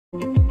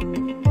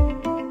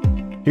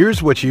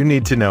Here's what you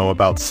need to know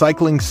about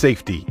cycling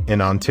safety in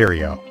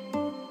Ontario.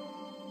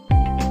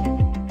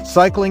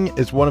 Cycling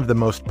is one of the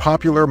most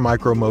popular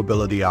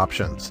micromobility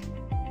options.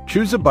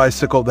 Choose a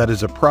bicycle that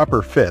is a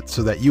proper fit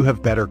so that you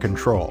have better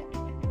control.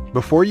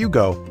 Before you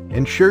go,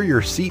 ensure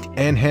your seat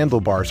and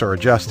handlebars are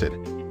adjusted.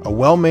 A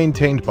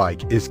well-maintained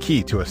bike is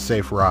key to a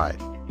safe ride.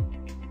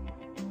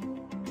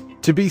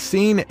 To be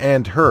seen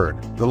and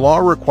heard, the law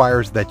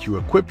requires that you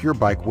equip your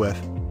bike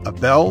with a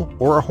bell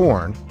or a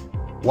horn,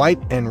 white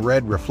and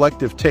red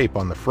reflective tape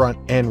on the front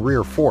and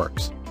rear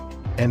forks,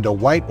 and a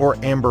white or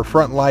amber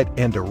front light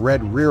and a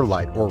red rear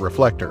light or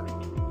reflector.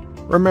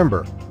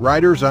 Remember,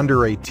 riders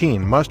under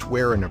 18 must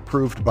wear an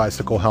approved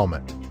bicycle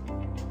helmet.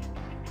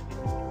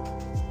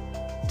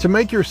 To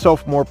make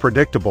yourself more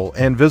predictable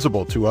and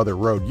visible to other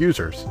road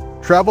users,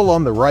 travel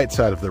on the right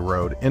side of the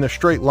road in a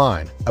straight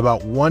line,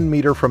 about 1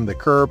 meter from the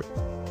curb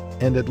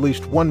and at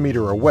least 1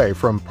 meter away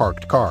from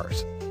parked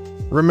cars.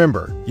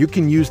 Remember, you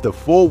can use the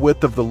full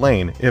width of the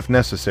lane if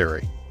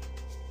necessary.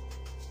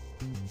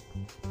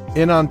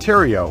 In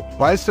Ontario,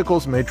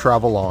 bicycles may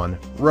travel on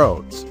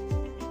roads,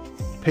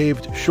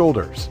 paved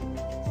shoulders,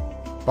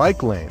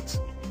 bike lanes,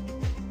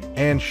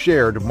 and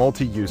shared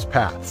multi-use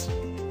paths.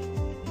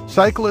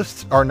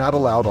 Cyclists are not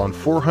allowed on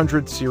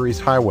 400 series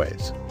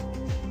highways.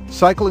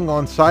 Cycling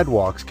on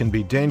sidewalks can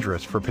be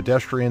dangerous for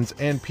pedestrians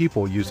and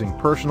people using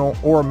personal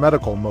or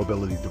medical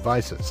mobility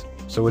devices,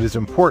 so it is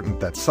important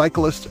that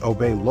cyclists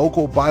obey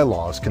local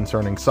bylaws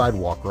concerning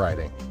sidewalk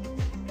riding.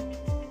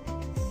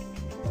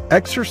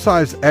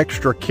 Exercise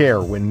extra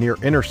care when near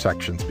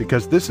intersections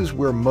because this is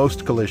where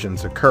most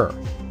collisions occur.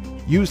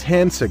 Use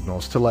hand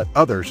signals to let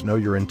others know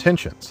your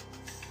intentions.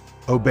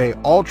 Obey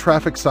all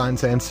traffic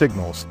signs and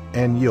signals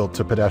and yield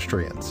to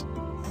pedestrians.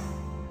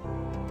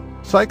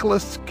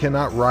 Cyclists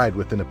cannot ride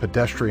within a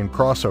pedestrian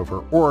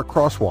crossover or a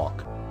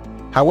crosswalk.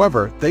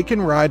 However, they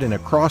can ride in a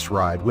cross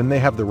ride when they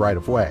have the right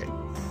of way.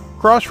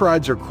 Cross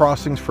rides are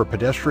crossings for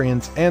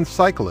pedestrians and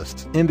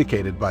cyclists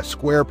indicated by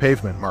square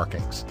pavement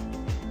markings.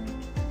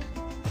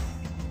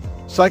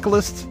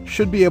 Cyclists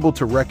should be able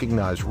to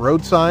recognize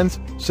road signs,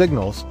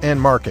 signals,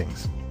 and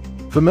markings.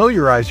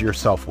 Familiarize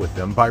yourself with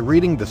them by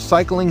reading the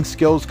Cycling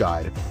Skills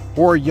Guide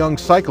or Young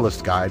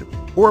Cyclist Guide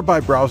or by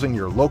browsing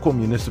your local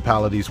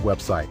municipality's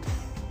website.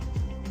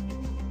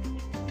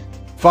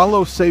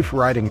 Follow safe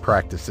riding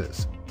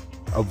practices.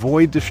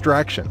 Avoid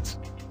distractions.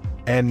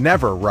 And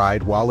never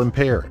ride while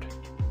impaired.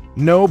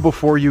 Know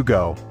before you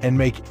go and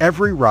make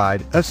every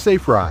ride a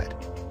safe ride.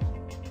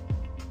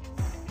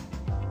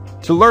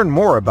 To learn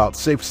more about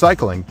safe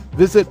cycling,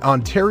 visit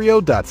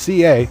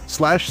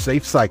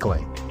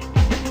ontario.ca/safecycling.